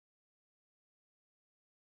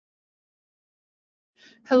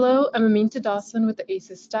Hello, I'm Aminta Dawson with the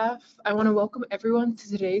ACES staff. I want to welcome everyone to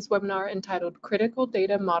today's webinar entitled Critical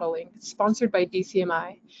Data Modeling, sponsored by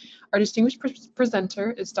DCMI. Our distinguished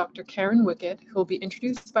presenter is Dr. Karen Wickett, who will be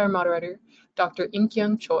introduced by our moderator, Dr.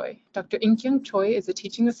 In-Kyung Choi. Dr. In-Kyung Choi is a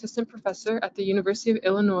teaching assistant professor at the University of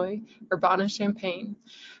Illinois, Urbana-Champaign.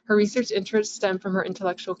 Her research interests stem from her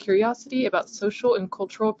intellectual curiosity about social and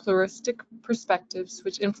cultural pluralistic perspectives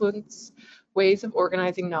which influence ways of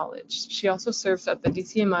organizing knowledge. She also serves at the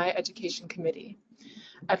DCMI Education Committee.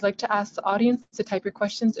 I'd like to ask the audience to type your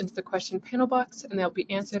questions into the question panel box and they'll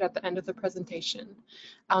be answered at the end of the presentation.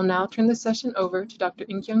 I'll now turn the session over to Dr.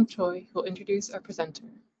 In-Kyung Choi, who will introduce our presenter.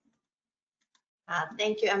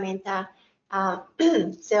 Thank you, Aminta.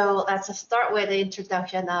 So let's start with the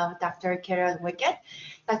introduction of Dr. Karen Wickett.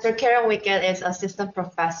 Dr. Karen Wickett is assistant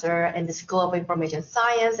professor in the School of Information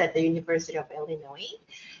Science at the University of Illinois.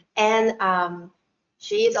 And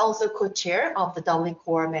she is also co-chair of the Dublin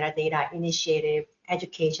Core Metadata Initiative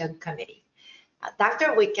Education Committee.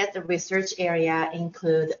 Dr. Wickett's research area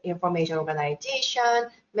include information organization,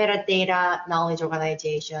 metadata, knowledge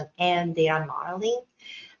organization, and data modeling.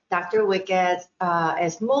 Dr. Wickett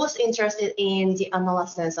is most interested in the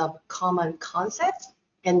analysis of common concepts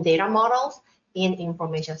and data models in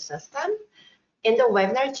information systems. In the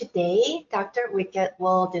webinar today, Dr. Wickett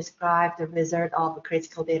will describe the result of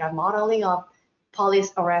critical data modeling of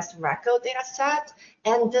police arrest record dataset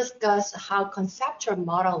and discuss how conceptual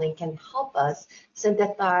modeling can help us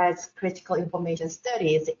synthesize critical information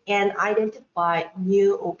studies and identify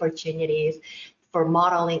new opportunities for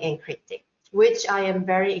modeling and critique, which I am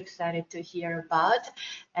very excited to hear about.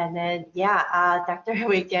 And then, Dr.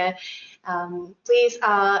 Wickett, please,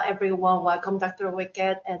 everyone, welcome Dr.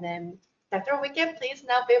 Wickett. And then, Dr. Wickett, please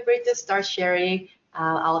now feel free to start sharing.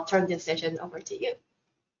 I'll turn this session over to you.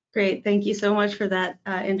 Great, thank you so much for that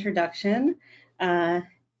introduction.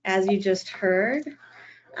 As you just heard,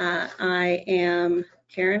 I am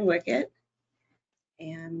Karen Wickett,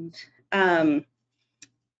 and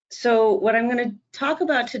so what I'm going to talk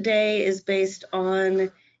about today is based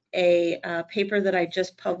on a paper that I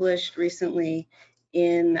just published recently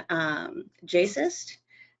in JSIST.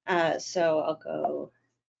 So I'll go,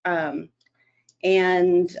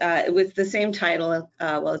 with the same title,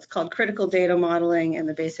 well, it's called Critical Data Modeling and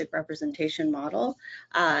the Basic Representation Model.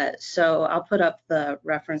 So I'll put up the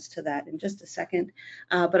reference to that in just a second.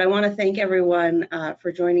 But I want to thank everyone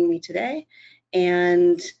for joining me today.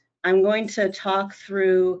 And I'm going to talk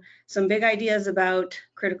through some big ideas about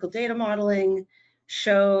critical data modeling,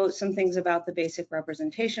 show some things about the basic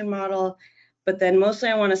representation model, but then mostly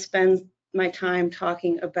I want to spend my time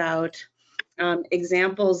talking about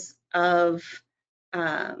examples of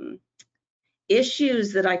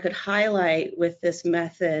issues that I could highlight with this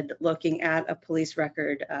method looking at a police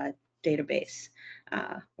record database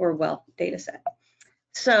data set.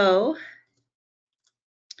 So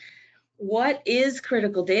what is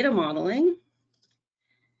critical data modeling?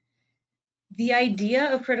 The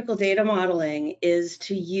idea of critical data modeling is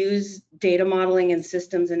to use data modeling and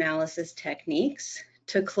systems analysis techniques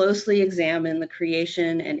to closely examine the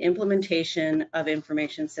creation and implementation of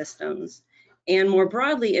information systems and more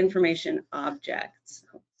broadly information objects.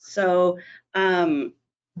 So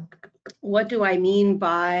what do I mean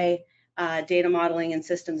by data modeling and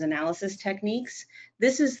systems analysis techniques?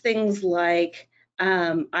 This is things like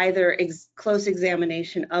either close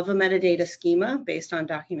examination of a metadata schema based on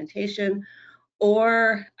documentation,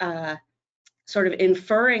 or sort of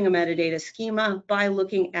inferring a metadata schema by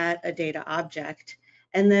looking at a data object,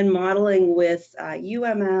 and then modeling with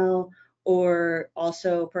UML, or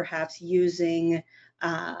also perhaps using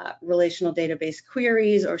relational database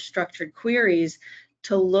queries or structured queries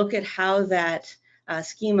to look at how that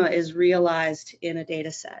schema is realized in a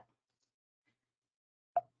data set.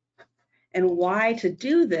 And why to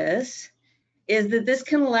do this is that this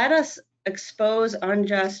can let us expose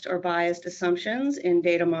unjust or biased assumptions in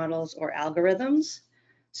data models or algorithms.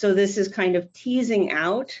 So this is kind of teasing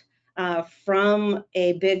out from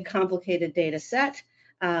a big complicated data set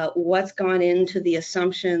what's gone into the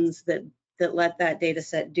assumptions that let that data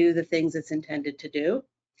set do the things it's intended to do,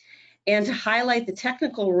 and to highlight the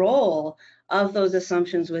technical role of those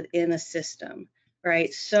assumptions within a system,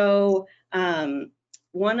 right? So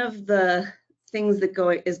one of the things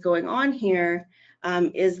that is going on here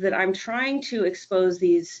is that I'm trying to expose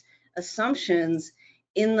these assumptions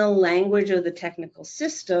in the language of the technical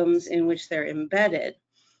systems in which they're embedded.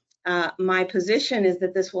 My position is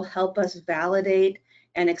that this will help us validate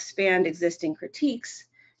and expand existing critiques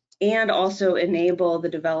and also enable the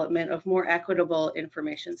development of more equitable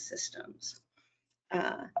information systems.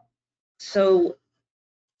 So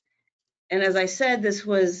And as I said, this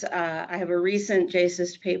was, I have a recent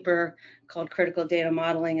JSIST paper called Critical Data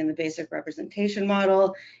Modeling in the Basic Representation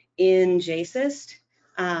Model in JSIST,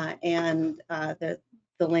 and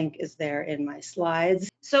the link is there in my slides.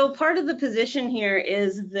 So part of the position here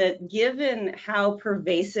is that given how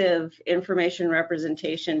pervasive information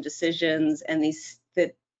representation decisions and these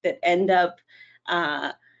that end up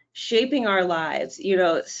shaping our lives, you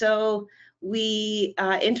know, so we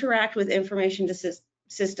interact with information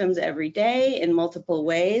systems every day in multiple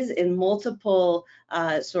ways, in multiple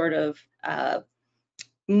sort of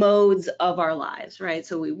modes of our lives, right?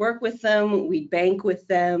 So we work with them, we bank with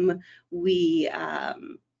them, we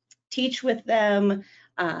teach with them.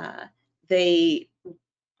 They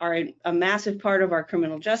are a massive part of our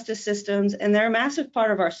criminal justice systems, and they're a massive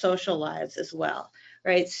part of our social lives as well,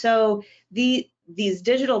 right? So these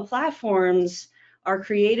digital platforms are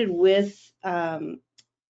created with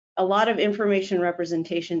a lot of information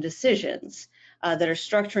representation decisions that are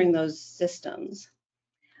structuring those systems.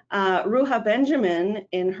 Ruha Benjamin,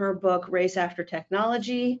 in her book, Race After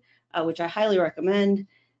Technology, which I highly recommend,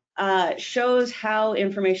 shows how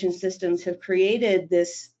information systems have created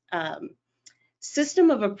this system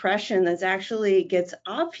of oppression that actually gets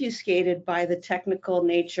obfuscated by the technical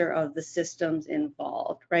nature of the systems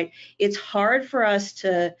involved, right? It's hard for us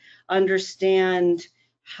to understand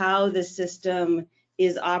how the system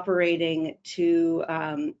is operating to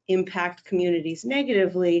impact communities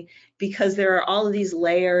negatively because there are all of these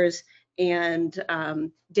layers and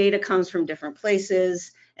data comes from different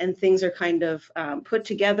places and things are kind of put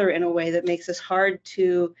together in a way that makes it hard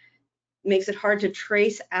to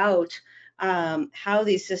trace out how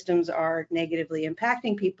these systems are negatively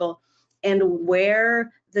impacting people and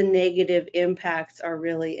where the negative impacts are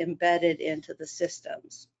really embedded into the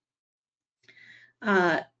systems.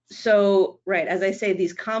 So, right, as I say,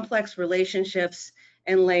 these complex relationships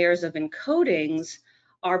and layers of encodings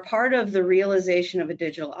are part of the realization of a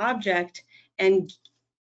digital object and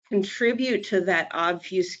contribute to that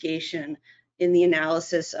obfuscation in the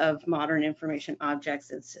analysis of modern information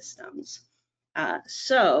objects and systems.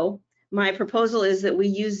 So my proposal is that we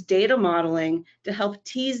use data modeling to help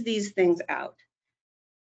tease these things out.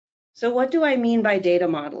 So what do I mean by data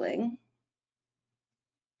modeling?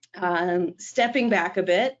 Stepping back a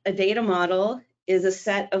bit, a data model is a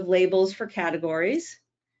set of labels for categories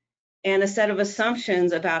and a set of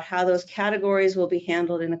assumptions about how those categories will be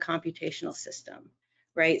handled in a computational system,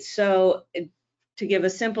 right? So to give a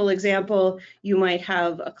simple example, you might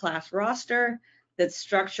have a class roster that's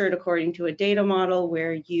structured according to a data model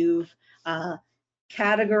where you've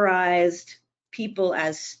categorized people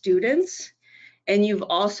as students, and you've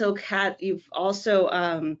also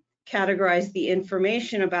categorize the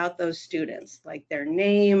information about those students, like their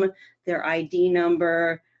name, their ID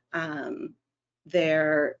number, maybe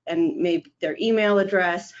their email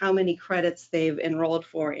address, how many credits they've enrolled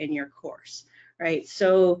for in your course, right?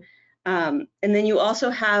 So, and then you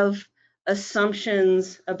also have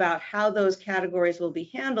assumptions about how those categories will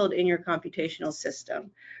be handled in your computational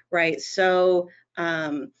system, right? So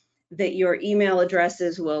that your email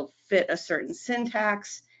addresses will fit a certain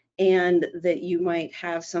syntax, and that you might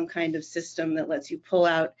have some kind of system that lets you pull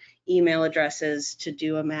out email addresses to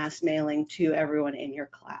do a mass mailing to everyone in your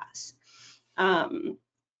class.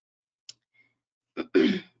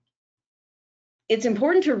 It's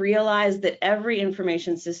important to realize that every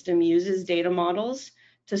information system uses data models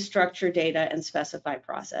to structure data and specify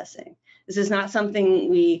processing. This is not something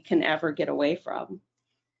we can ever get away from.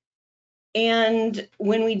 And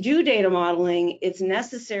when we do data modeling, it's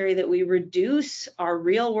necessary that we reduce our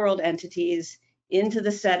real world entities into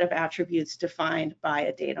the set of attributes defined by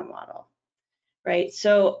a data model, right?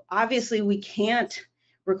 So obviously we can't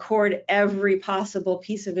record every possible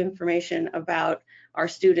piece of information about our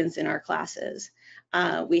students in our classes.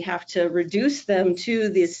 We have to reduce them to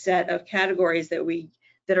this set of categories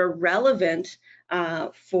that are relevant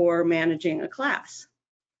for managing a class.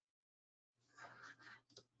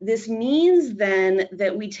 This means then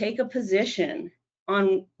that we take a position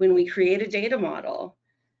on, when we create a data model,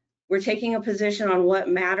 we're taking a position on what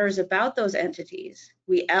matters about those entities.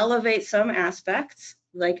 We elevate some aspects,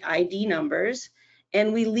 like ID numbers,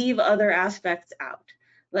 and we leave other aspects out.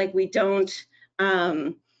 Like we don't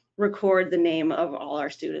record the name of all our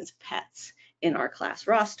students' pets in our class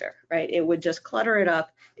roster, right? It would just clutter it up.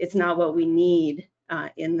 It's not what we need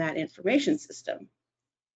in that information system.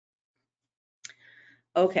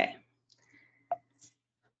 Okay,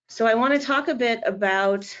 so I want to talk a bit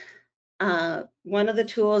about one of the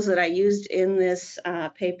tools that I used in this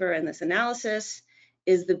paper and this analysis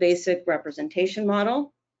is the basic representation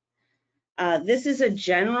model. This is a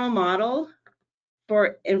general model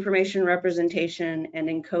for information representation and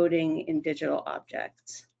encoding in digital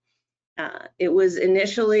objects. It was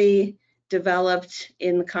initially developed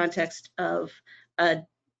in the context of a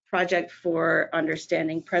project for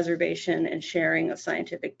understanding preservation and sharing of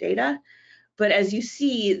scientific data. But as you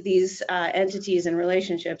see, these entities and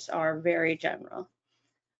relationships are very general.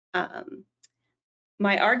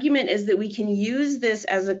 My argument is that we can use this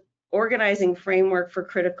as an organizing framework for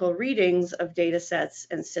critical readings of data sets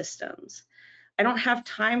and systems. I don't have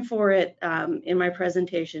time for it in my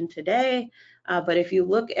presentation today, but if you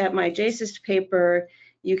look at my JSIST paper,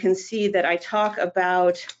 you can see that I talk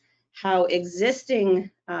about how existing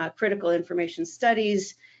critical information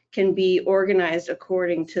studies can be organized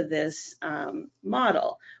according to this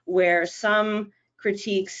model, where some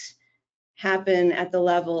critiques happen at the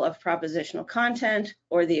level of propositional content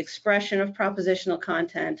or the expression of propositional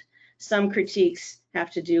content. Some critiques have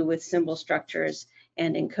to do with symbol structures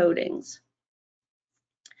and encodings.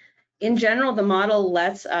 In general, the model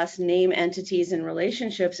lets us name entities and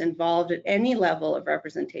relationships involved at any level of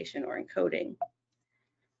representation or encoding,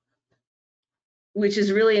 which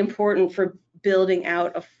is really important for building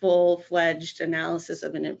out a full-fledged analysis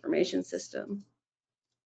of an information system.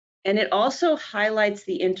 And it also highlights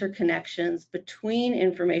the interconnections between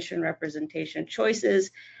information representation choices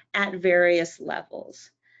at various levels.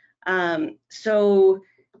 So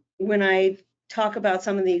when I talk about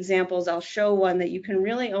some of the examples, I'll show one that you can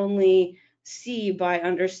really only see by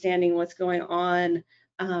understanding what's going on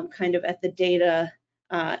kind of at the data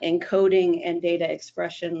encoding and data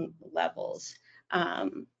expression levels.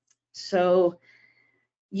 So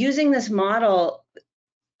using this model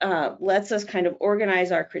lets us kind of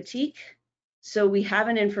organize our critique. So we have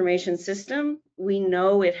an information system. We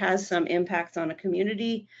know it has some impacts on a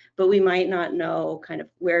community, but we might not know kind of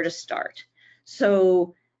where to start.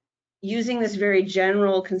 So using this very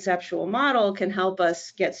general conceptual model can help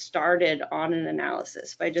us get started on an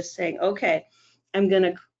analysis by just saying, okay, I'm going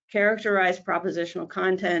to characterize propositional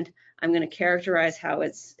content. I'm going to characterize how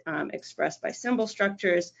it's expressed by symbol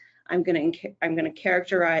structures. I'm going to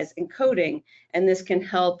characterize encoding, and this can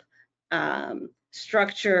help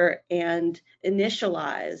structure and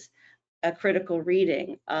initialize a critical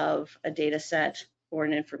reading of a data set or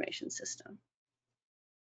an information system.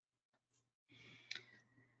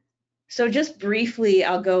 So just briefly,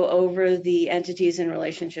 I'll go over the entities and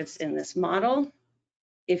relationships in this model.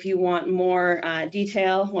 If you want more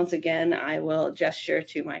detail, once again, I will gesture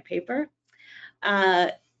to my paper.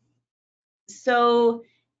 So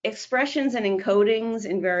expressions and encodings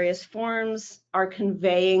in various forms are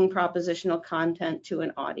conveying propositional content to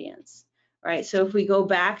an audience, right? So if we go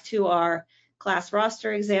back to our class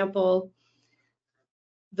roster example,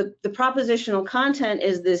 the propositional content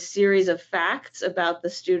is this series of facts about the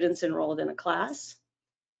students enrolled in a class.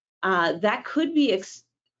 That could be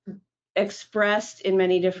expressed in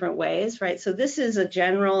many different ways, right? So this is a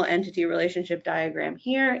general entity relationship diagram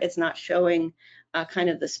here. It's not showing kind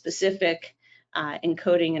of the specific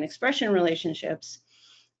encoding and expression relationships.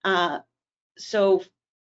 So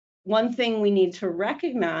one thing we need to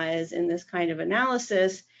recognize in this kind of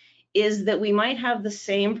analysis is that we might have the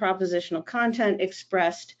same propositional content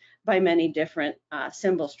expressed by many different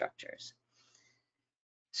symbol structures.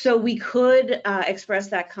 So we could express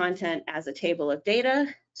that content as a table of data.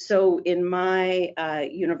 So in my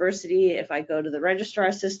university, if I go to the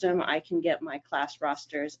registrar system, I can get my class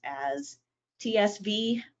rosters as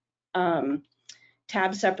TSV,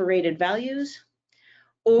 tab separated values,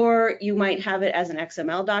 or you might have it as an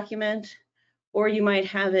XML document, or you might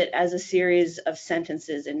have it as a series of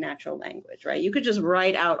sentences in natural language, right? You could just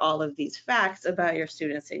write out all of these facts about your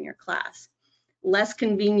students in your class. Less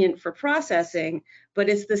convenient for processing, but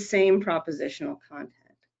it's the same propositional content.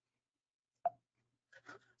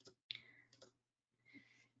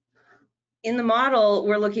 In the model,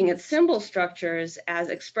 we're looking at symbol structures as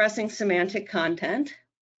expressing semantic content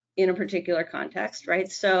in a particular context,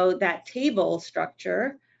 right? So that table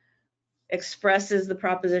structure expresses the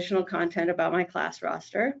propositional content about my class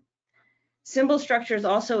roster. Symbol structures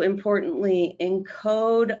also importantly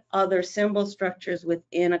encode other symbol structures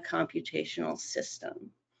within a computational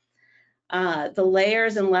system. The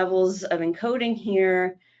layers and levels of encoding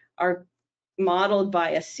here are modeled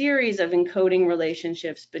by a series of encoding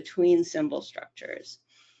relationships between symbol structures.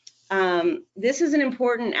 This is an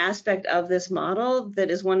important aspect of this model that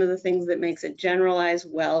is one of the things that makes it generalize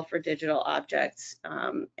well for digital objects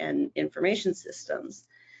and information systems,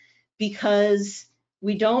 because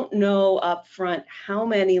we don't know upfront how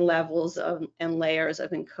many levels and layers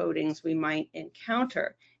of encodings we might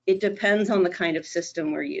encounter. It depends on the kind of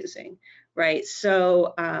system we're using, right?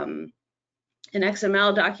 So An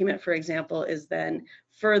XML document, for example, is then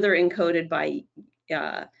further encoded by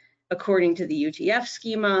according to the UTF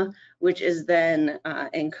schema, which is then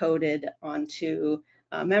encoded onto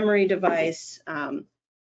a memory device,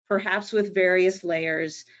 perhaps with various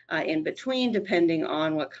layers in between, depending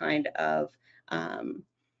on what kind of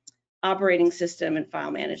operating system and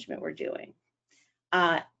file management we're doing.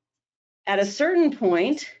 At a certain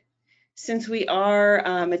point, since we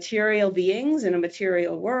are material beings in a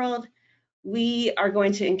material world, we are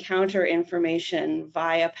going to encounter information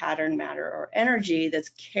via pattern, matter, or energy that's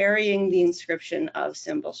carrying the inscription of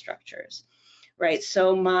symbol structures, right?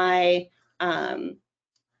 So my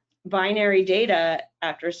binary data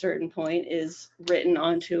after a certain point is written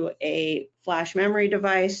onto a flash memory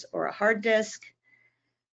device or a hard disk.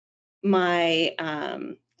 My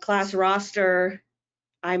class roster,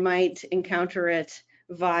 I might encounter it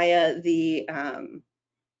via the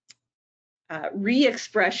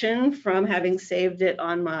re-expression from having saved it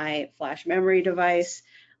on my flash memory device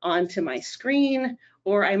onto my screen,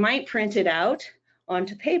 or I might print it out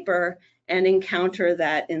onto paper and encounter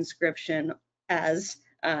that inscription as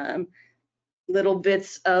little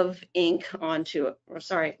bits of ink onto, or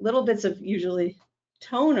sorry, little bits of usually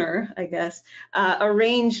toner, I guess,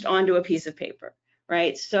 arranged onto a piece of paper,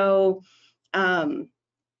 right? So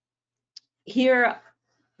here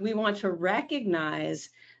we want to recognize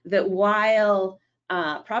that while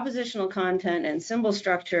propositional content and symbol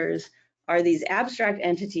structures are these abstract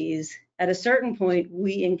entities, at a certain point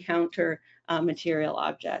we encounter material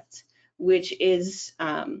objects, which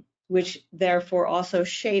therefore also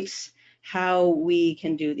shapes how we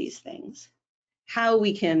can do these things, how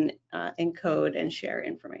we can encode and share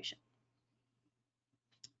information.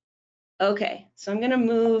 Okay, so I'm going to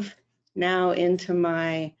move now into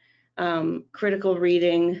my critical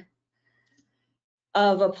reading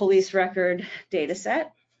of a police record data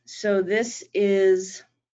set. So this is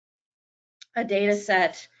a data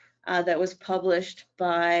set that was published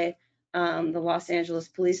by the Los Angeles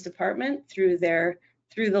Police Department through the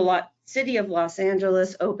City of Los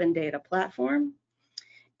Angeles Open Data Platform.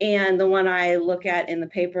 And the one I look at in the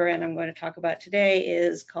paper and I'm going to talk about today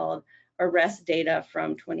is called Arrest Data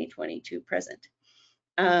from 2022 Present.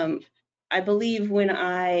 I believe when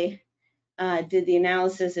I did the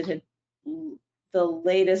analysis, the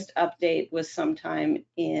latest update was sometime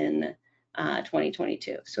in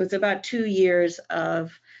 2022. So it's about 2 years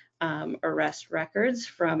of arrest records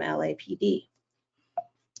from LAPD.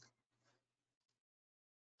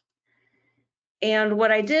 And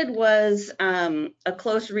what I did was a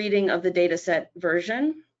close reading of the dataset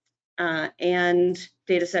version and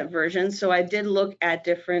dataset versions. So I did look at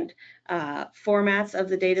different formats of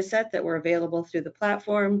the dataset that were available through the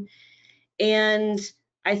platform. And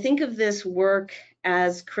I think of this work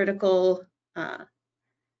as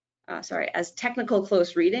as technical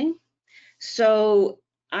close reading. So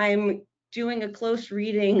I'm doing a close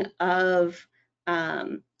reading of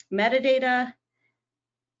metadata,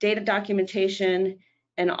 data documentation,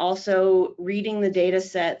 and also reading the data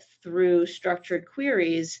set through structured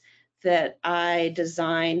queries that I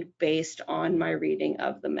designed based on my reading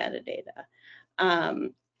of the metadata.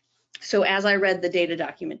 So as I read the data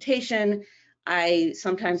documentation, I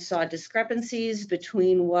sometimes saw discrepancies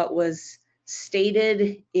between what was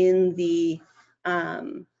stated in the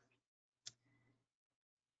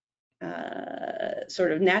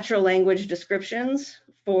sort of natural language descriptions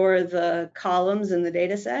for the columns in the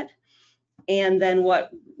data set, and then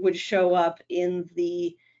what would show up in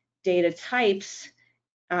the data types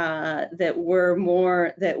that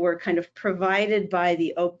were kind of provided by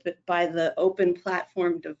the open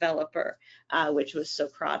platform developer, which was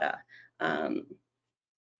Socrata.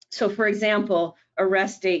 So for example,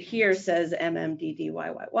 arrest date here says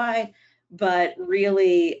MMDDYYY, but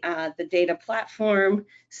really the data platform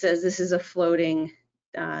says this is a floating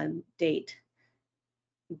date.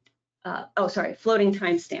 Floating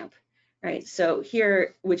timestamp, right? So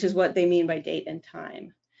here, which is what they mean by date and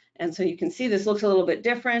time. And so you can see this looks a little bit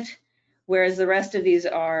different, whereas the rest of these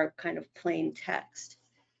are kind of plain text.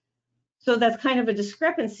 So that's kind of a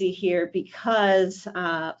discrepancy here because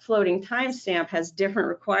floating timestamp has different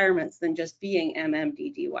requirements than just being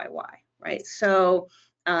MMDDYY, right? So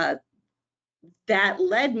that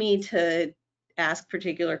led me to ask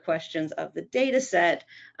particular questions of the data set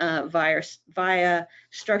via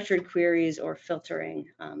structured queries or filtering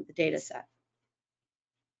the data set.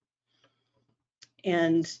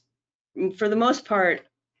 And for the most part,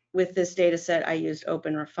 with this data set, I used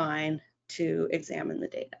OpenRefine to examine the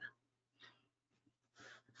data.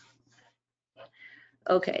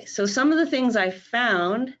 Okay, so some of the things I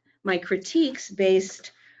found, my critiques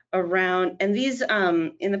based around, and these,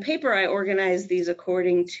 in the paper, I organized these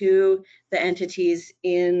according to the entities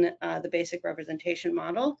in the basic representation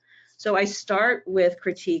model. So I start with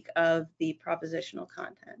critique of the propositional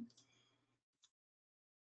content.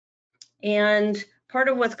 And part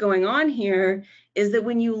of what's going on here is that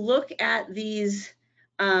when you look at these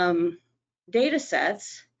data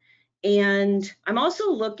sets, and I'm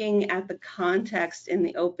also looking at the context in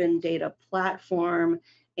the open data platform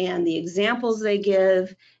and the examples they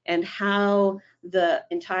give and how the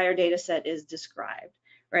entire data set is described,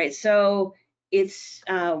 right? So it's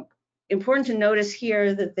important to notice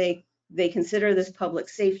here that they consider this public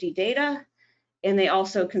safety data, and they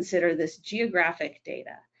also consider this geographic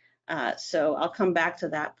data. So I'll come back to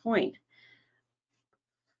that point.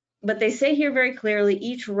 But they say here very clearly,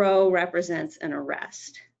 each row represents an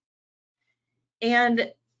arrest.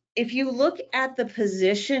 And if you look at the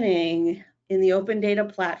positioning in the open data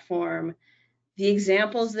platform, the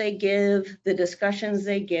examples they give, the discussions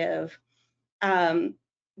they give,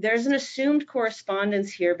 there's an assumed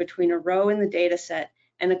correspondence here between a row in the data set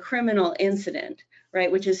and a criminal incident,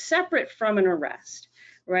 right, which is separate from an arrest,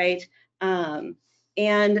 right?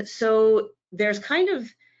 And so there's kind of,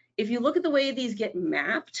 if you look at the way these get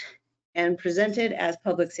mapped and presented as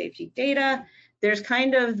public safety data, there's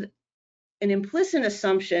kind of an implicit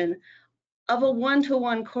assumption of a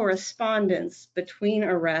one-to-one correspondence between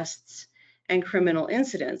arrests and criminal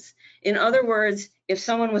incidents. In other words, if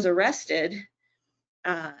someone was arrested,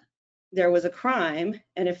 there was a crime,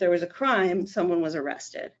 and if there was a crime, someone was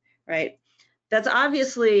arrested, right? That's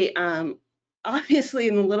obviously in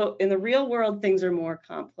the real world, things are more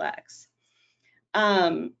complex.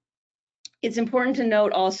 It's important to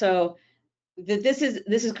note also that this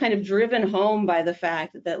is kind of driven home by the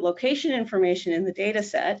fact that location information in the data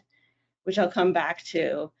set, which I'll come back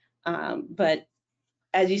to, but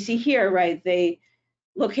as you see here, right,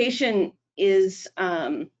 location is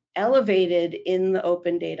elevated in the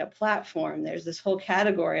open data platform. There's this whole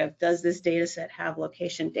category of, does this data set have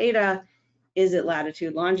location data? Is it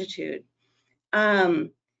latitude, longitude?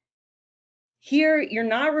 Here, you're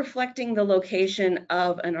not reflecting the location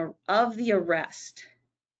of the arrest.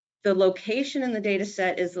 The location in the data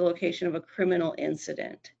set is the location of a criminal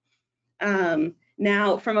incident.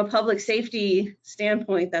 Now, from a public safety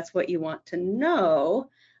standpoint, that's what you want to know,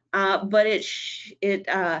 but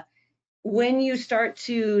when you start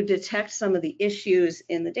to detect some of the issues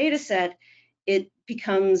in the data set, it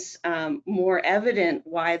becomes more evident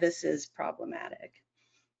why this is problematic.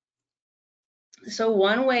 So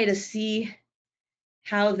one way to see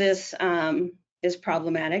how this is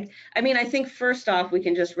problematic, I mean, I think first off, we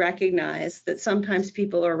can just recognize that sometimes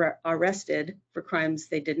people are arrested for crimes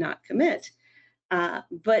they did not commit.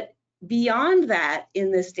 But beyond that,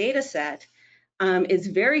 in this data set, it's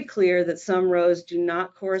very clear that some rows do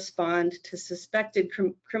not correspond to suspected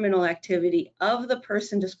criminal activity of the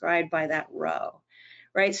person described by that row,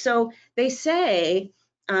 right? So they say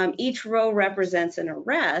each row represents an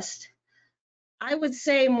arrest. I would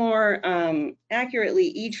say more accurately,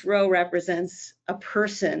 each row represents a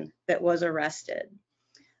person that was arrested.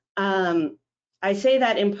 I say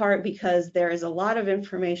that in part because there is a lot of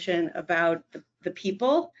information about the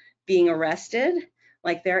people being arrested,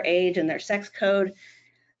 like their age and their sex code.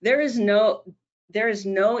 There is no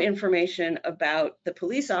information about the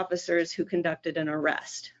police officers who conducted an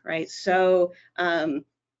arrest, right? So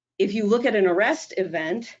if you look at an arrest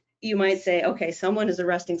event, you might say, okay, someone is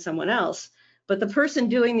arresting someone else, but the person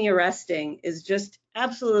doing the arresting is just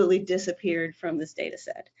absolutely disappeared from this data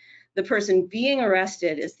set. The person being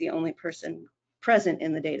arrested is the only person present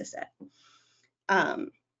in the data set.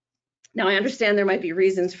 Now, I understand there might be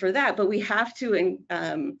reasons for that, but we have to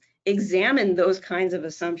examine those kinds of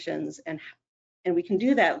assumptions, and we can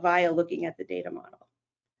do that via looking at the data model.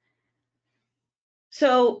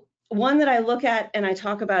 So one that I look at and I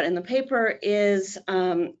talk about in the paper is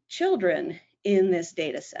children in this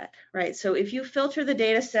data set, right? So if you filter the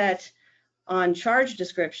data set on charge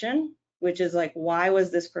description, which is like, why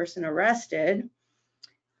was this person arrested?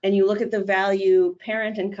 And you look at the value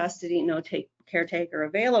parent in custody, no caretaker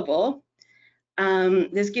available,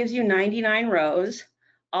 this gives you 99 rows,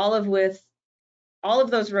 all of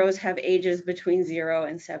those rows have ages between 0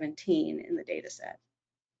 and 17 in the data set.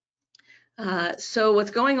 So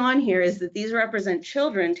what's going on here is that these represent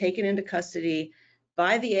children taken into custody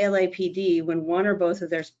by the LAPD when one or both of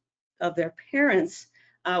their parents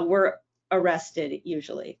were arrested,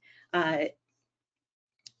 usually. And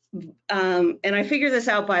I figure this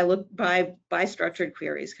out by structured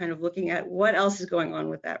queries, kind of looking at what else is going on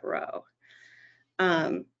with that row.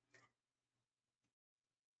 And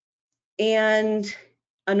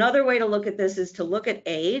Another way to look at this is to look at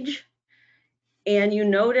age. And you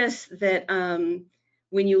notice that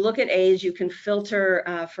when you look at age, you can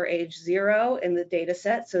filter for age 0 in the data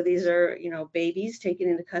set. So these are, babies taken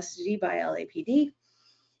into custody by LAPD.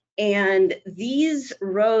 And these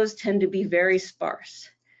rows tend to be very sparse,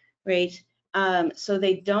 right? So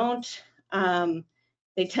they tend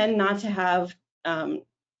not to have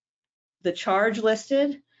the charge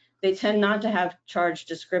listed. They tend not to have charge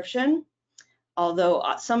description, although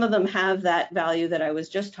some of them have that value that I was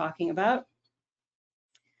just talking about.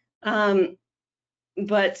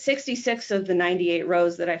 But 66 of the 98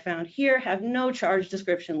 rows that I found here have no charge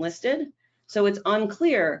description listed. So it's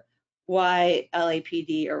unclear why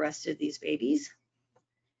LAPD arrested these babies.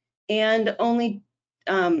 And only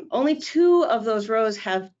 2 of those rows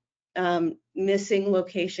have missing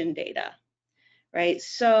location data, right?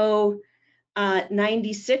 So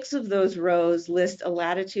 96 of those rows list a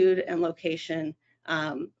latitude and location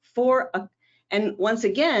and once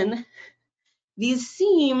again, these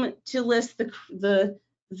seem to list the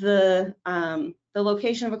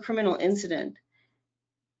location of a criminal incident,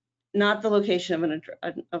 not the location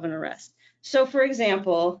of an arrest. So for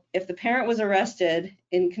example, if the parent was arrested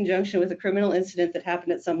in conjunction with a criminal incident that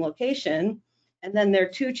happened at some location, and then their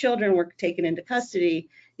 2 children were taken into custody,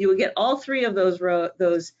 you would get all 3 of those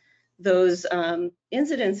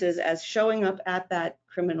incidences as showing up at that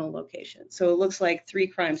criminal location. So it looks like 3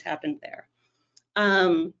 crimes happened there.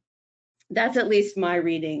 That's at least my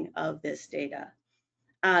reading of this data.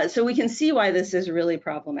 So we can see why this is really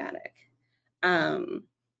problematic. As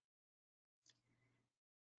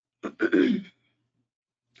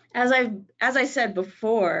I said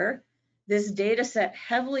before, this data set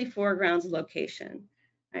heavily foregrounds location,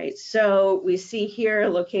 right? So we see here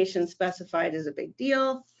location specified is a big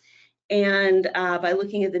deal. And by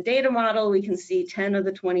looking at the data model, we can see 10 of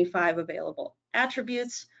the 25 available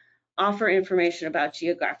attributes offer information about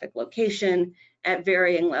geographic location at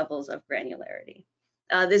varying levels of granularity.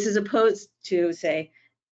 This is opposed to, say,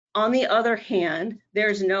 on the other hand,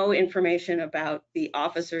 there's no information about the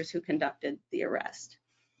officers who conducted the arrest.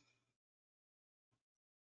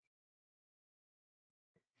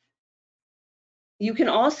 You can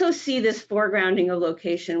also see this foregrounding of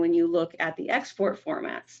location when you look at the export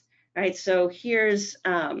formats, right? So here's,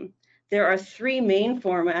 there are 3 main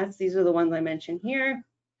formats. These are the ones I mentioned here.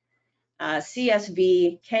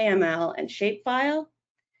 CSV, KML, and shapefile.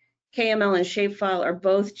 KML and shapefile are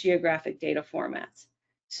both geographic data formats.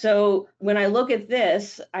 So when I look at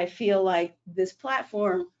this, I feel like this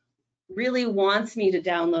platform really wants me to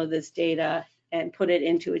download this data and put it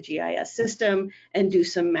into a GIS system and do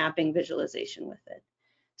some mapping visualization with it.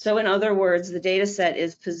 So in other words, the data set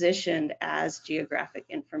is positioned as geographic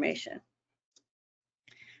information.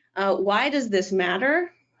 Why does this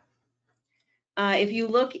matter? If you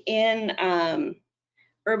look in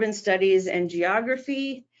urban studies and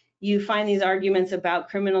geography, you find these arguments about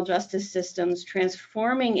criminal justice systems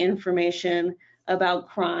transforming information about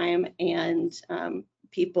crime and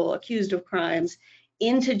people accused of crimes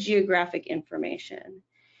into geographic information.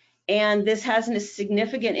 And this has a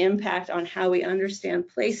significant impact on how we understand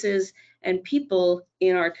places and people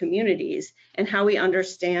in our communities and how we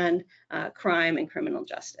understand crime and criminal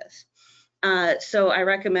justice. So I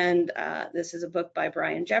recommend, this is a book by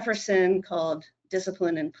Brian Jefferson called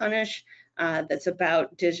Discipline and Punish, that's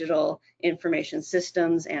about digital information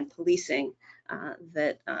systems and policing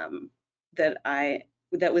that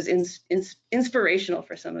was inspirational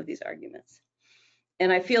for some of these arguments.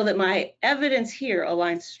 And I feel that my evidence here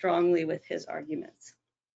aligns strongly with his arguments.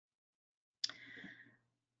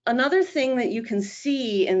 Another thing that you can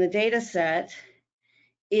see in the data set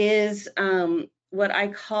is what I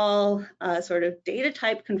call sort of data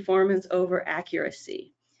type conformance over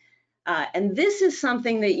accuracy. And this is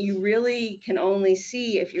something that you really can only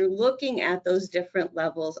see if you're looking at those different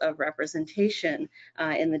levels of representation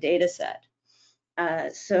in the data set.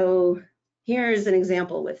 So here's an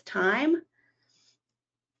example with time.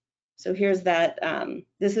 So here's that,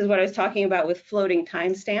 this is what I was talking about with floating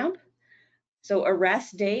timestamp. So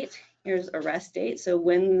arrest date, here's arrest date, so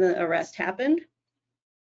when the arrest happened.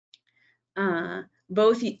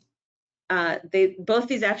 Both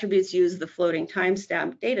these attributes use the floating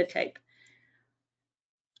timestamp data type.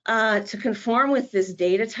 To conform with this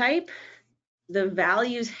data type, the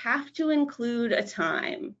values have to include a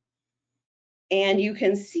time. And you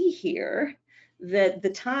can see here that the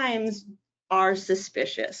times are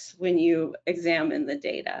suspicious when you examine the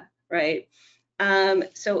data, right?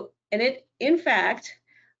 In fact,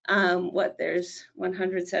 there's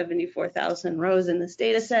 174,000 rows in this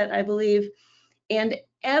data set, I believe, and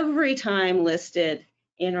every time listed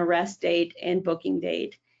in arrest date and booking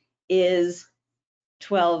date is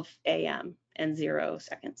 12 a.m. and 0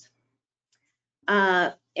 seconds.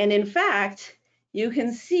 And in fact, you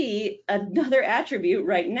can see another attribute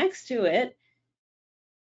right next to it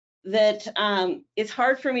that it's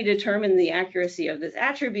hard for me to determine the accuracy of this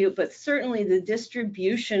attribute, but certainly the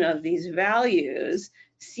distribution of these values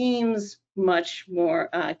seems much more,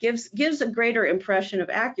 gives a greater impression of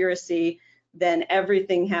accuracy than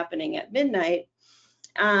everything happening at midnight.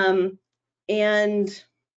 And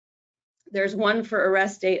there's one for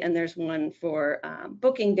arrest date and there's one for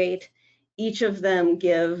booking date. Each of them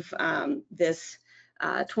give this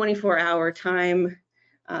 24-hour time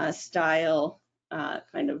style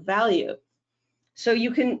kind of value. So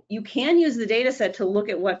you can use the data set to look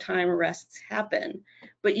at what time arrests happen,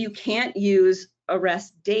 but you can't use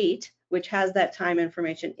arrest date, which has that time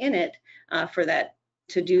information in it, for that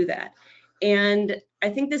to do that. And I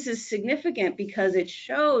think this is significant because it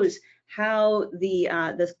shows how the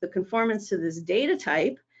conformance to this data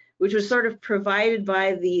type, which was sort of provided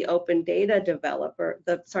by the open data developer,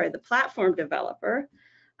 the platform developer,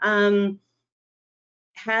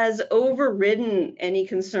 has overridden any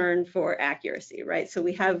concern for accuracy, right? So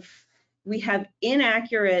we have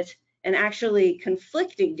inaccurate and actually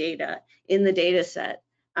conflicting data in the data set.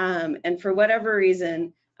 And for whatever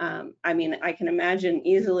reason, I mean, I can imagine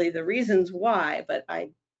easily the reasons why, but I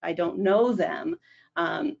don't know them.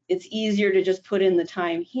 It's easier to just put in the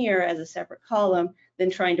time here as a separate column than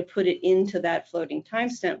trying to put it into that floating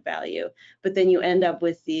timestamp value. But then you end up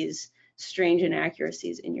with these strange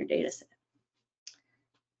inaccuracies in your data set.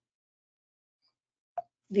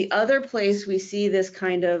 The other place we see this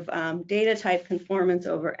kind of data type conformance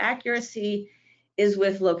over accuracy is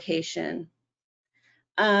with location.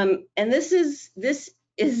 And this is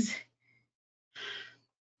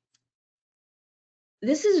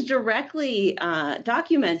directly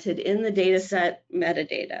documented in the dataset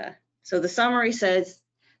metadata. So the summary says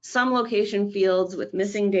some location fields with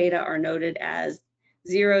missing data are noted as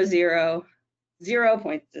 0, 0, 0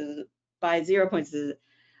 points by 0 points.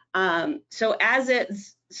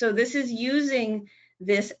 So this is using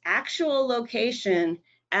this actual location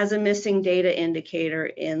as a missing data indicator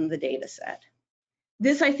in the data set.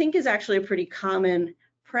 This, I think, is actually a pretty common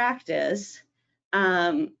practice,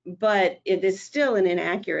 but it is still an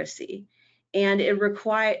inaccuracy. And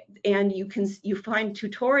you find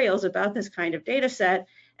tutorials about this kind of data set,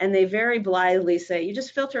 and they very blithely say, you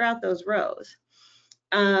just filter out those rows.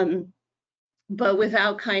 But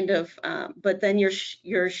without but then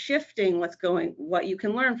you're shifting what you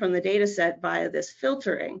can learn from the data set via this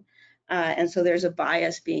filtering. And so there's a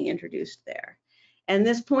bias being introduced there. And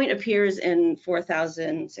this point appears in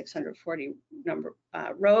 4,640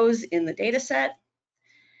 rows in the data set.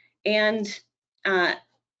 And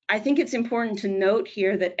I think it's important to note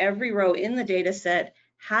here that every row in the data set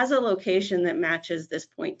has a location that matches this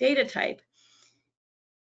point data type,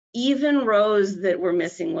 even rows that were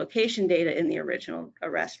missing location data in the original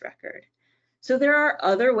arrest record. So there are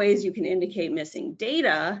other ways you can indicate missing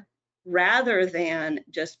data rather than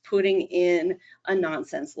just putting in a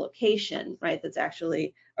nonsense location, right? That's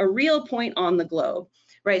actually a real point on the globe,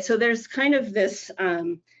 right? So there's kind of this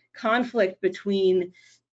conflict between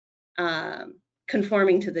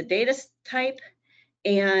conforming to the data type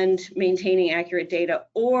and maintaining accurate data,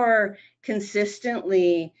 or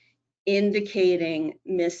consistently indicating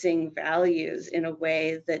missing values in a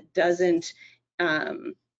way that doesn't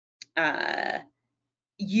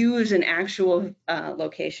use an actual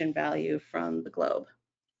location value from the globe.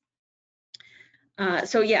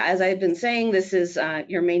 So yeah, as I've been saying, this is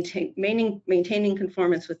you're maintaining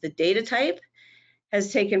conformance with the data type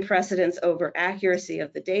has taken precedence over accuracy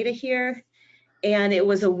of the data here. And it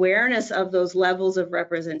was awareness of those levels of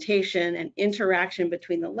representation and interaction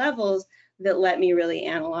between the levels that let me really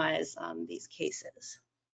analyze these cases.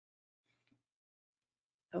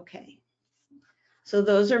 Okay, so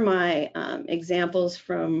those are my examples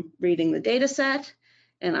from reading the data set,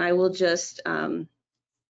 and I will just have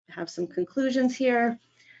some conclusions here.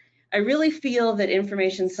 I really feel that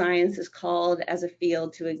information science is called as a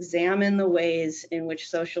field to examine the ways in which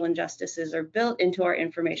social injustices are built into our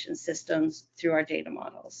information systems through our data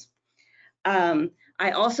models. I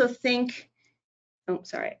also think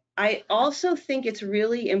it's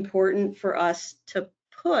really important for us to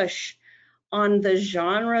push on the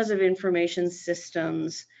genres of information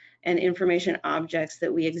systems and information objects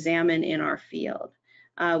that we examine in our field.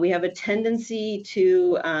 We have a tendency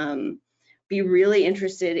to be really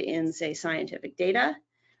interested in, say, scientific data.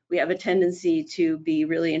 We have a tendency to be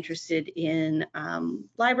really interested in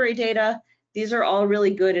library data. These are all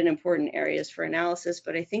really good and important areas for analysis,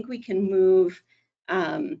 but I think we can move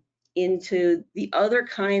into the other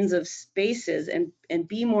kinds of spaces and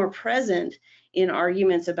be more present in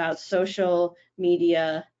arguments about social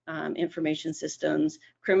media information systems,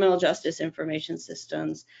 criminal justice information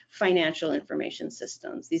systems, financial information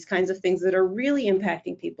systems, these kinds of things that are really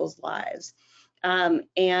impacting people's lives.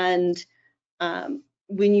 When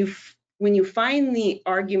you find the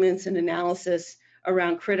arguments and analysis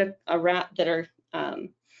around that are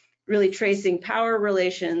really tracing power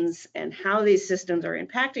relations and how these systems are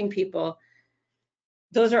impacting people,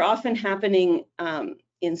 those are often happening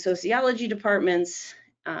in sociology departments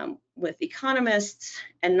with economists,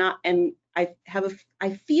 and I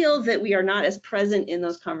feel that we are not as present in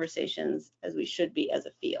those conversations as we should be as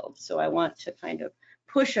a field. So I want to kind of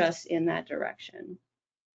push us in that direction.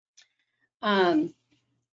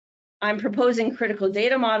 I'm proposing critical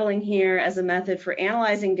data modeling here as a method for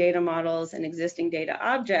analyzing data models and existing data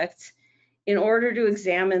objects in order to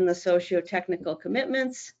examine the socio-technical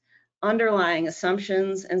commitments, underlying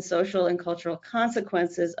assumptions, and social and cultural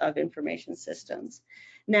consequences of information systems.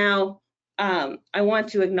 Now, I want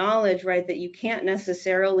to acknowledge, right, that you can't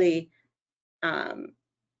necessarily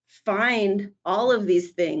find all of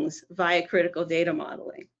these things via critical data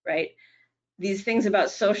modeling, right? These things about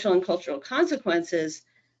social and cultural consequences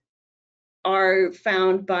are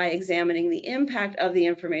found by examining the impact of the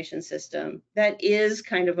information system. That is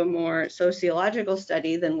kind of a more sociological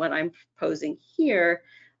study than what I'm proposing here.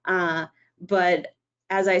 But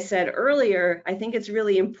as I said earlier, I think it's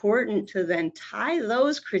really important to then tie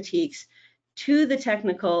those critiques to the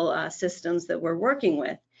technical systems that we're working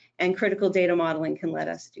with, and critical data modeling can let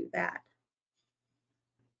us do that.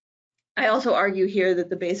 I also argue here that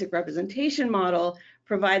the basic representation model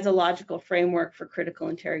provides a logical framework for critical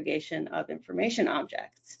interrogation of information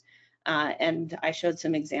objects. And I showed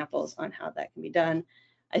some examples on how that can be done.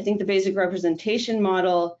 I think the basic representation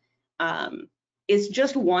model is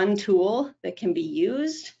just one tool that can be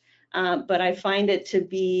used, but I find it to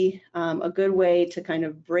be a good way to kind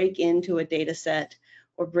of break into a data set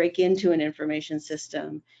or break into an information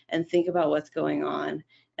system and think about what's going on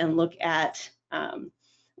and look at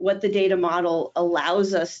what the data model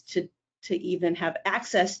allows us to even have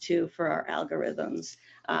access to for our algorithms,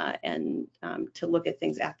 and to look at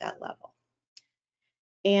things at that level.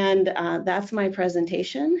 And that's my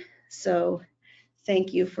presentation. So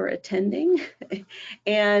thank you for attending.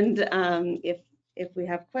 And if we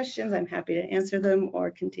have questions, I'm happy to answer them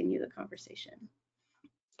or continue the conversation.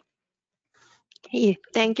 Hey,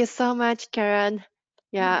 thank you so much, Karen.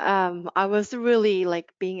 Yeah, I was really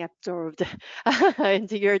like being absorbed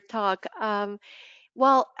into your talk.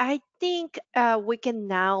 Well, I think we can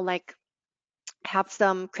now like have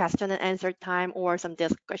some question and answer time or some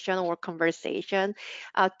discussion or conversation.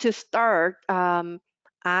 To start,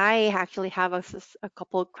 I actually have a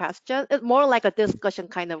couple of questions. It's more like a discussion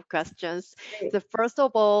kind of questions. Great. So first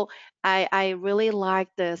of all, I really like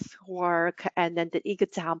this work, and then the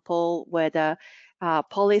example where the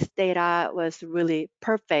police data was really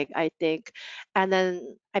perfect, I think. And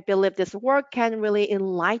then I believe this work can really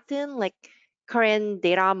enlighten like current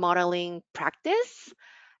data modeling practice,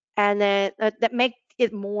 and then that make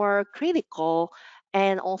it more critical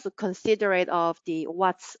and also considerate of the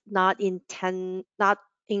what's not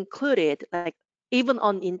included, like even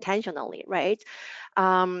unintentionally, right?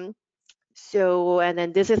 So, and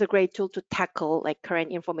then this is a great tool to tackle like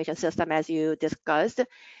current information system as you discussed.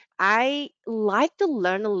 I like to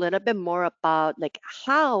learn a little bit more about like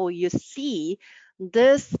how you see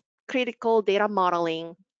this critical data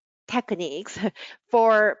modeling techniques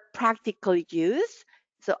for practical use.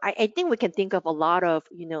 So I think we can think of a lot of,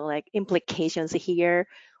 like implications here.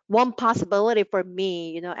 One possibility for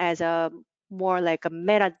me, as a more like a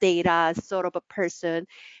metadata sort of a person,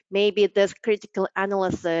 maybe this critical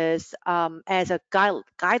analysis as a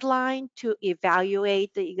guideline to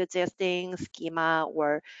evaluate the existing schema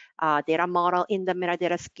or data model in the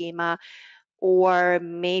metadata schema, or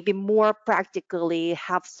maybe more practically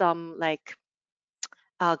have some like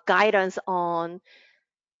guidance on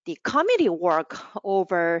the committee work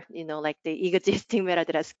over, like the existing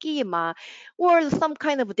metadata schema, or some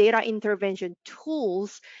kind of data intervention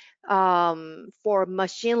tools for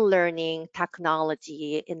machine learning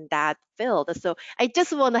technology in that field. So I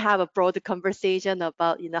just want to have a broad conversation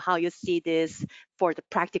about, how you see this for the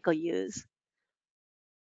practical use.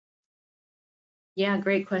 Yeah,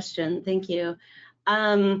 great question. Thank you.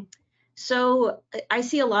 So I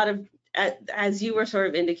see a lot of, as you were sort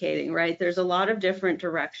of indicating, right, there's a lot of different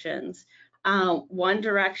directions. One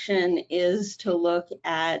direction is to look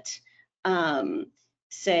at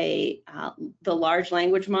say, the large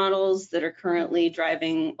language models that are currently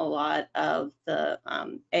driving a lot of the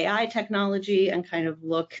AI technology, and kind of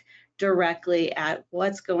look directly at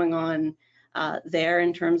what's going on there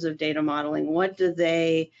in terms of data modeling. What do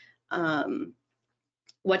they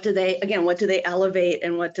elevate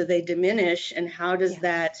and what do they diminish, and how does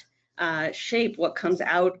that shape what comes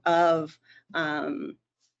out of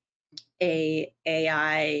a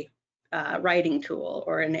AI writing tool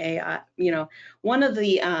or an AI, one of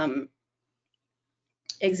the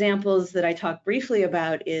examples that I talked briefly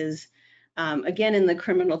about is, again, in the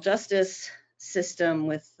criminal justice system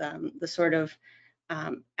with the sort of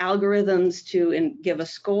algorithms to give a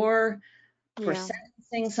score for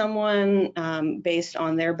sentencing someone based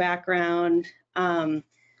on their background. One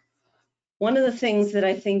of the things that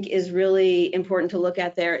I think is really important to look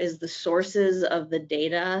at there is the sources of the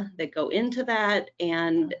data that go into that,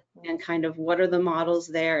 and kind of what are the models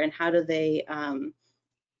there, and how do they, and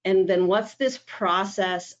then what's this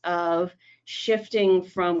process of shifting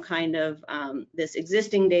from kind of this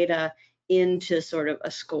existing data into sort of a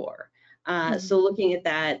score. So looking at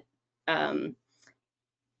that at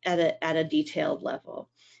a detailed level.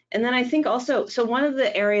 And then I think also, so one of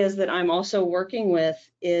the areas that I'm also working with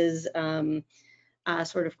is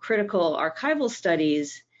sort of critical archival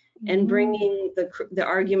studies, and bringing the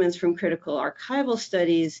arguments from critical archival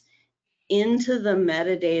studies into the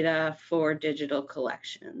metadata for digital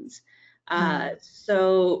collections.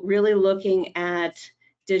 So really looking at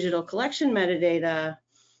digital collection metadata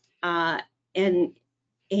and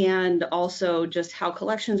also just how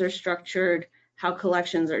collections are structured, how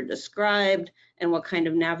collections are described, and what kind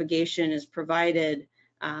of navigation is provided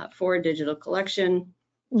for a digital collection.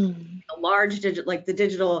 A large digital, like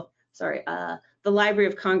the Library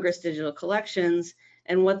of Congress digital collections,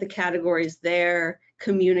 and what the categories there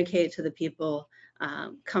communicate to the people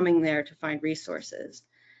coming there to find resources.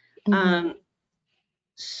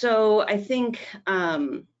 So I think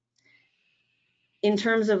in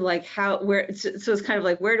terms of like so it's kind of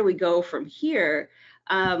like, where do we go from here?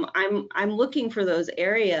 I'm looking for those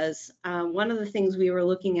areas. One of the things we were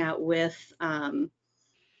looking at with in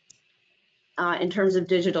terms of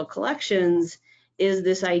digital collections is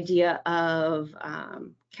this idea of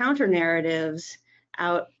counter narratives.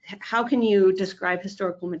 How can you describe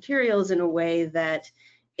historical materials in a way that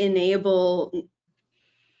enable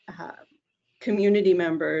community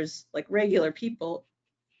members, like regular people,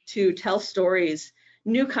 to tell stories,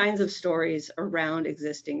 new kinds of stories around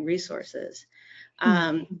existing resources?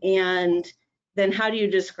 And then how do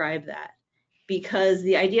you describe that? Because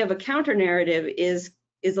the idea of a counter narrative is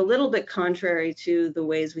a little bit contrary to the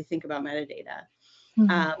ways we think about metadata.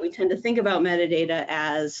 We tend to think about metadata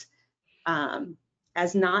as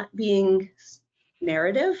not being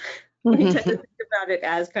narrative. We tend to think about it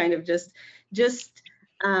as kind of just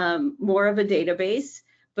more of a database.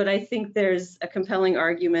 But I think there's a compelling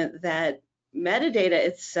argument that metadata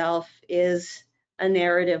itself is a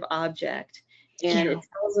narrative object, and it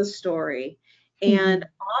tells a story. And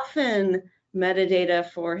often metadata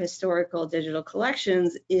for historical digital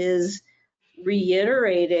collections is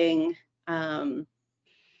reiterating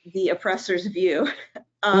the oppressor's view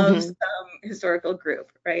of some historical group,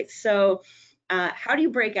 right? So how do you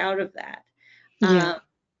break out of that?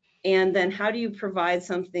 And then how do you provide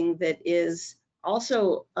something that is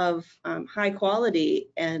also of high quality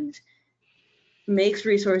and makes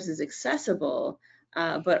resources accessible,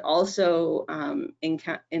 but also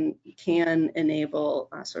can enable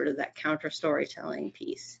sort of that counter storytelling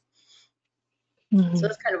piece. So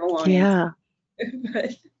it's kind of a long answer.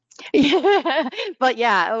 Yeah, but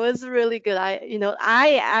yeah, it was really good.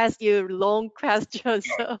 I asked you long questions,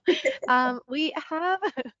 so we have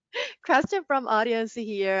a question from audience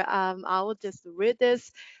here. I will just read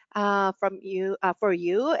this from you for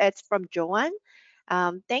you. It's from Joanne.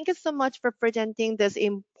 Thank you so much for presenting this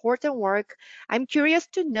important work. I'm curious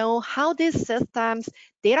to know how these systems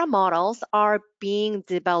data models are being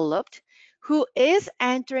developed. Who is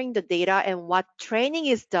entering the data, and what training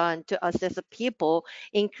is done to assist people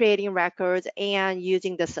in creating records and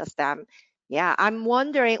using the system? Yeah, I'm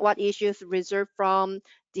wondering what issues result from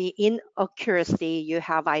the inaccuracy you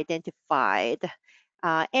have identified,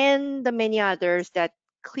 and the many others that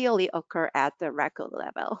clearly occur at the record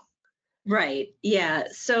level. Right. Yeah.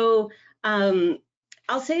 So I'll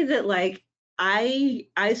say that, like, I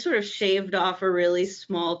sort of shaved off a really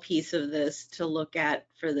small piece of this to look at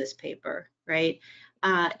for this paper, right?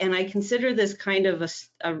 And I consider this kind of a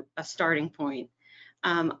starting point.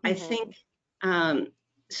 I think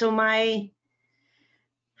so.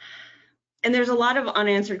 And there's a lot of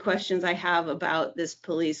unanswered questions I have about this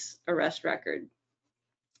police arrest record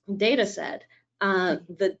data set.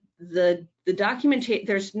 The documentation,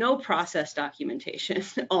 there's no process documentation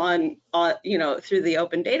on through the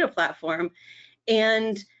open data platform.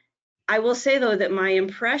 And I will say though that my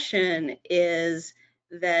impression is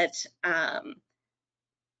that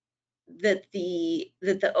that the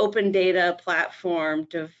open data platform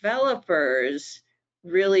developers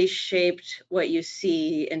really shaped what you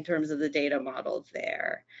see in terms of the data model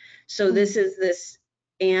there. So this is this,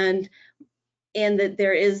 and that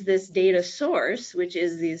there is this data source, which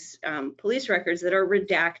is these police records that are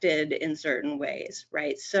redacted in certain ways,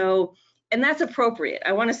 right? So, and that's appropriate.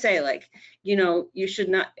 I want to say, like, you should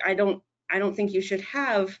not. I don't think you should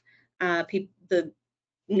have the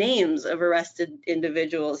names of arrested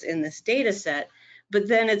individuals in this data set. But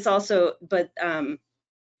then it's also, but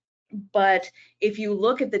if you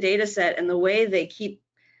look at the data set and the way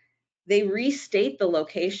they restate the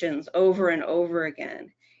locations over and over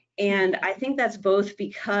again. And I think that's both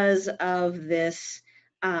because of this,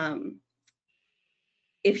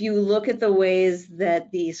 if you look at the ways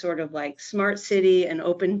that the sort of like smart city and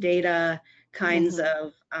open data kinds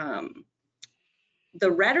of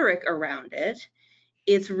the rhetoric around it,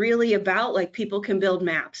 it's really about like people can build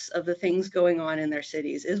maps of the things going on in their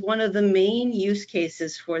cities is one of the main use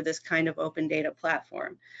cases for this kind of open data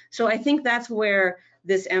platform. So I think that's where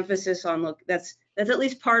this emphasis on that's at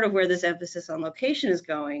least part of where this emphasis on location is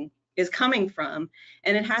coming from,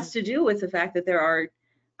 and it has to do with the fact that there are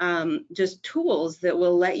just tools that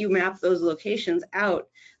will let you map those locations out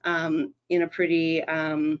in a pretty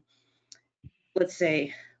let's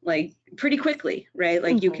say like pretty quickly, right?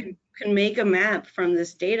 Like you can make a map from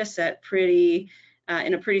this data set pretty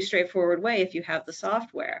in a pretty straightforward way if you have the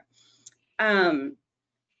software.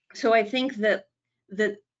 So I think that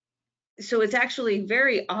so it's actually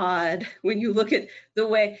very odd when you look at the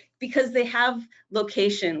way, because they have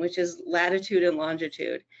location, which is latitude and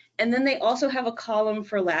longitude, and then they also have a column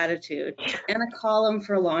for latitude and a column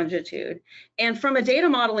for longitude. And from a data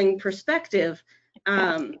modeling perspective,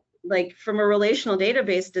 like from a relational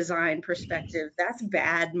database design perspective, that's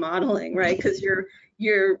bad modeling, right? Because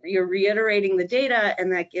you're reiterating the data,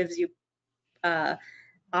 and that gives you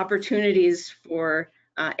opportunities for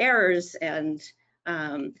errors and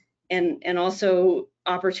also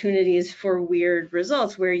opportunities for weird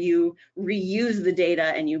results where you reuse the data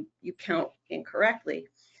and you count incorrectly.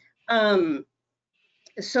 So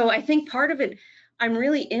I think part of it, I'm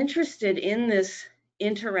really interested in this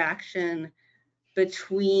interaction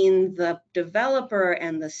between the developer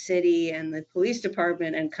and the city and the police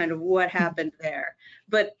department and kind of what happened there.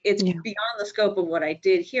 But it's beyond the scope of what I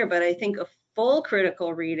did here, but I think a full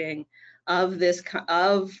critical reading of this,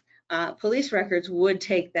 police records would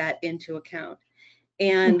take that into account.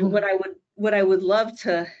 And what I would love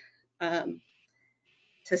to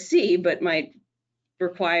see, but might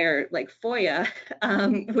require like FOIA,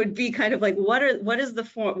 would be kind of like what are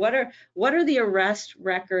the arrest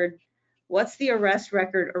record, what's the arrest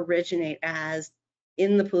record originate as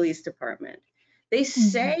in the police department? They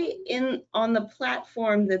say on the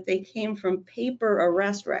platform that they came from paper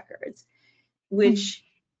arrest records, which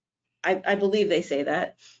I believe they say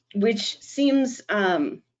that, which seems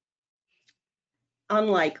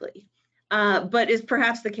unlikely, but is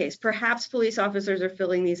perhaps the case. Perhaps police officers are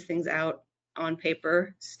filling these things out on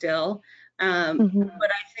paper still, but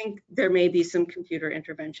I think there may be some computer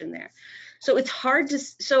intervention there. So it's hard to,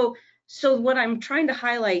 so what I'm trying to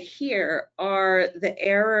highlight here are the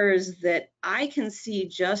errors that I can see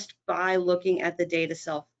just by looking at the data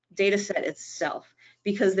set itself,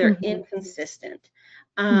 because they're inconsistent.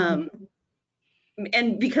 And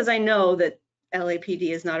because I know that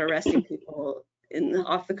LAPD is not arresting people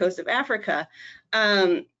off the coast of Africa,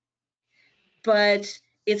 but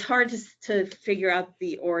it's hard to figure out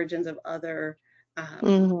the origins of other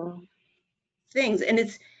things. And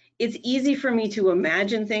it's easy for me to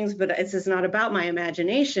imagine things, but this is not about my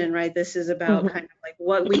imagination, right? This is about kind of like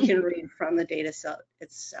what we can read from the data set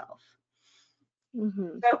itself.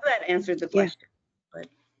 So I hope that answered the question. But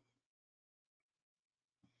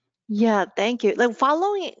yeah, thank you. Like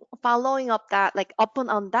following up that, like upon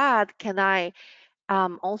on that, can I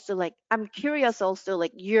also like, I'm curious also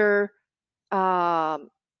like your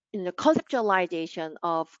conceptualization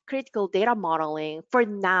of critical data modeling. For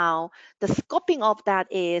now, the scoping of that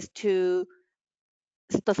is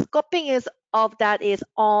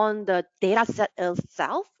on the data set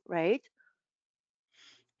itself, right?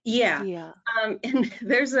 yeah. And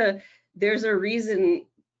there's a reason,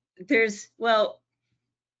 there's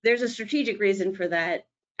a strategic reason for that,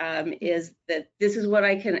 is that this is what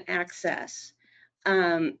I can access.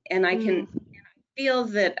 And I feel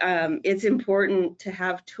that it's important to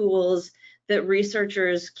have tools that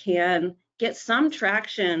researchers can get some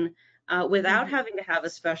traction without having to have a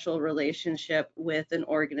special relationship with an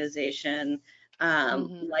organization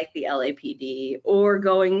like the LAPD, or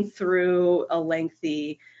going through a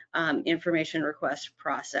lengthy information request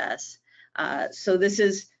process. So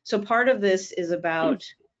part of this is about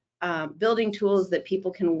building tools that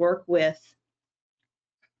people can work with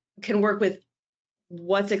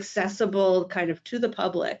what's accessible kind of to the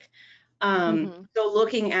public. So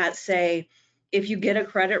looking at, say, if you get a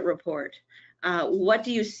credit report, what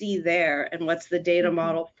do you see there, and what's the data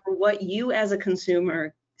model for what you as a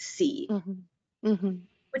consumer see,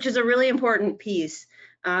 which is a really important piece.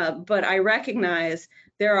 But I recognize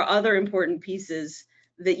there are other important pieces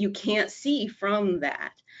that you can't see from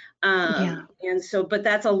that. And so, but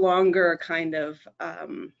that's a longer kind of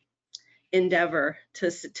endeavor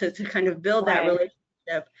to kind of build that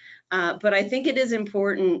relationship. But I think it is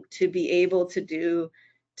important to be able to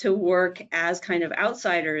work as kind of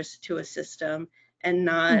outsiders to a system, and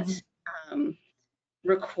not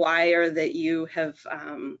require that you have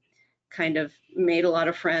kind of made a lot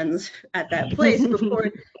of friends at that place before,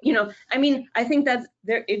 you know. I mean, I think that's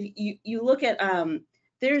there. If you look at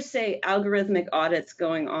there's, say, algorithmic audits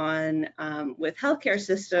going on with healthcare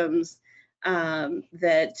systems,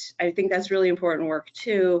 that I think that's really important work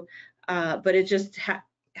too, but it just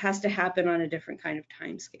has to happen on a different kind of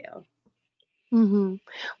time scale.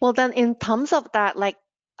 Well, then in terms of that, like,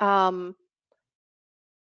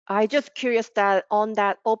 I just curious that on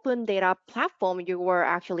that open data platform you were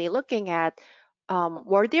actually looking at,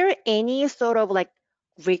 were there any sort of like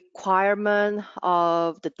requirement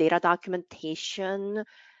of the data documentation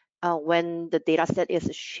when the data set is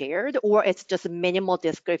shared, or it's just a minimal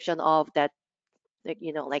description of that, like,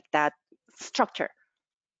 you know, like that structure?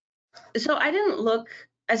 So I didn't look,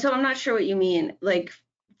 so I'm not sure what you mean. Like,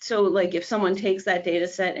 so like if someone takes that data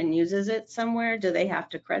set and uses it somewhere, do they have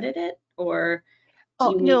to credit it, or?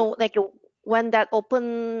 Oh, no, like when that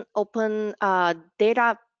open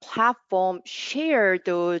data platform share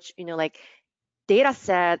those, you know, like data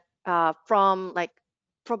set from like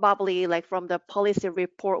probably like from the policy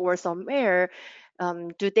report or somewhere,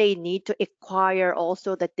 do they need to acquire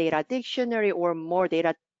also the data dictionary or more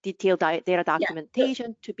detailed data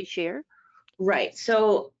documentation to be shared? Right.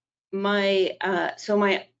 So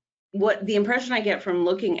what the impression I get from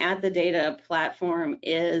looking at the data platform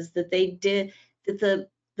is that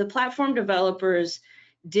the platform developers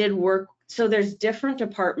did work. So there's different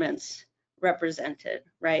departments represented,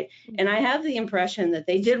 right? And I have the impression that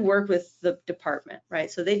they did work with the department, right?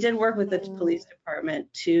 So they did work with the police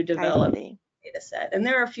department to develop a data set. And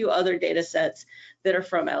there are a few other data sets that are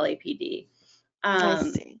from LAPD. I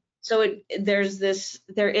see. So there is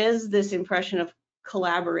this impression of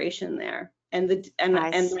collaboration there, and my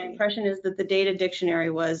impression is that the data dictionary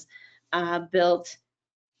was built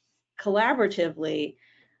collaboratively.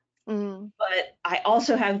 But I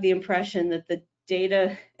also have the impression that the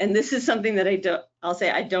data, and this is something that I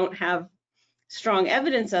don't have strong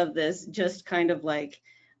evidence of this, just kind of like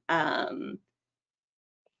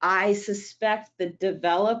I suspect the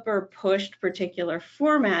developer pushed particular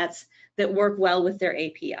formats that work well with their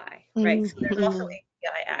API, right? So there's also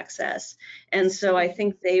API access, and so I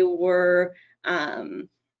think they were kind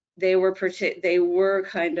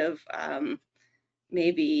of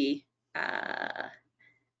maybe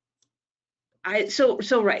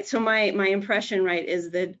So my impression, right,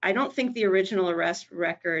 is that I don't think the original arrest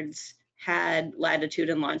records had latitude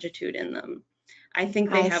and longitude in them. I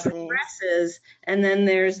think they have addresses, and then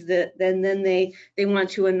then they want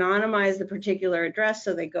to anonymize the particular address,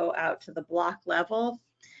 so they go out to the block level,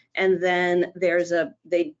 and then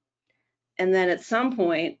and then at some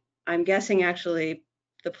point, I'm guessing actually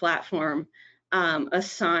the platform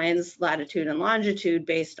assigns latitude and longitude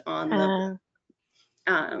based on the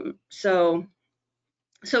so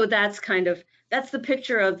that's the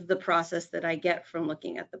picture of the process that I get from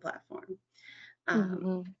looking at the platform.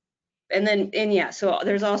 So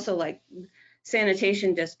there's also like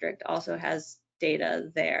sanitation district also has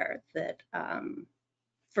data there that,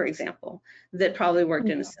 for example, that probably worked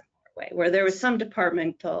in a similar way, where there was some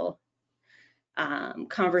departmental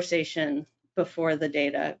conversation before the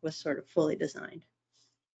data was sort of fully designed.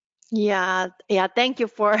 Yeah, thank you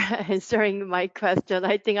for answering my question.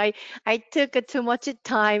 I think I took too much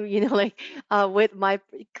time, you know, like with my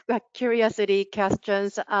curiosity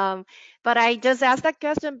questions. But I just asked that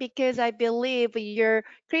question because I believe your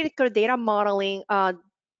critical data modeling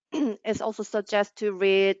is also suggest to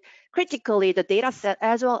read critically the data set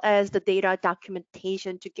as well as the data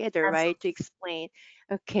documentation together, right, to explain.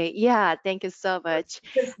 Okay, yeah, thank you so much.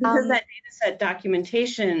 Because that data set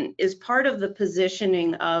documentation is part of the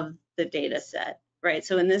positioning of the data set, right?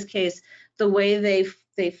 So in this case, the way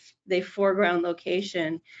they foreground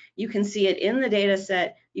location. You can see it in the data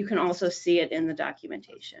set. You can also see it in the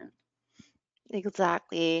documentation.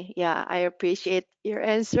 Exactly. Yeah, I appreciate your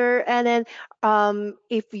answer. And then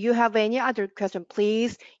if you have any other question,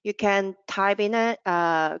 please, you can type in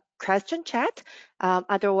a question chat.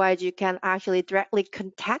 Otherwise, you can actually directly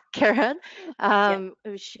contact Karen.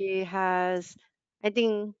 She has, I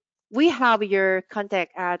think we have your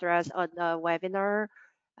contact address on the webinar.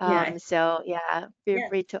 Yeah. So yeah, feel Yeah.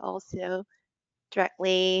 free to also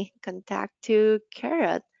directly contact to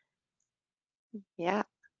Karen. Yeah.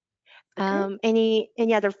 Okay.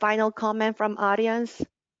 Any other final comment from audience?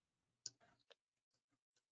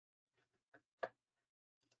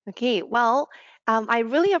 Okay, well, I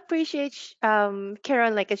really appreciate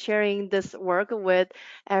Karen like sharing this work with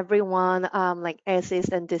everyone, like ASIS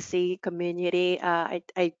and DC community.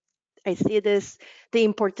 I see the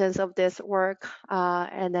importance of this work,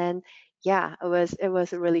 and then yeah, it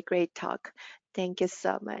was a really great talk. Thank you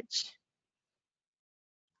so much.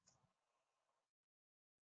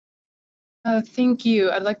 Thank you.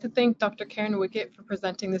 I'd like to thank Dr. Karen Wickett for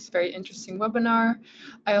presenting this very interesting webinar.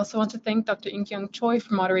 I also want to thank Dr. In-Kyung Choi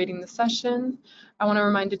for moderating the session. I want to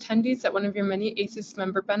remind attendees that one of your many ASIS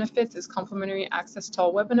member benefits is complimentary access to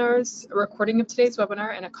all webinars. A recording of today's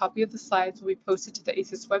webinar and a copy of the slides will be posted to the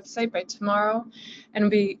ASIS website by tomorrow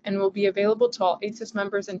and will be available to all ASIS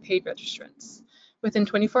members and paid registrants. Within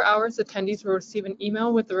 24 hours, attendees will receive an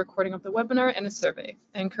email with the recording of the webinar and a survey.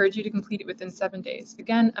 I encourage you to complete it within 7 days.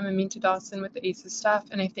 Again, I'm Aminta Dawson with the ASIS staff,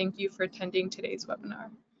 and I thank you for attending today's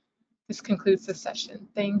webinar. This concludes the session.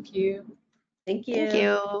 Thank you. Thank you. Thank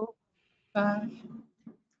you. Bye.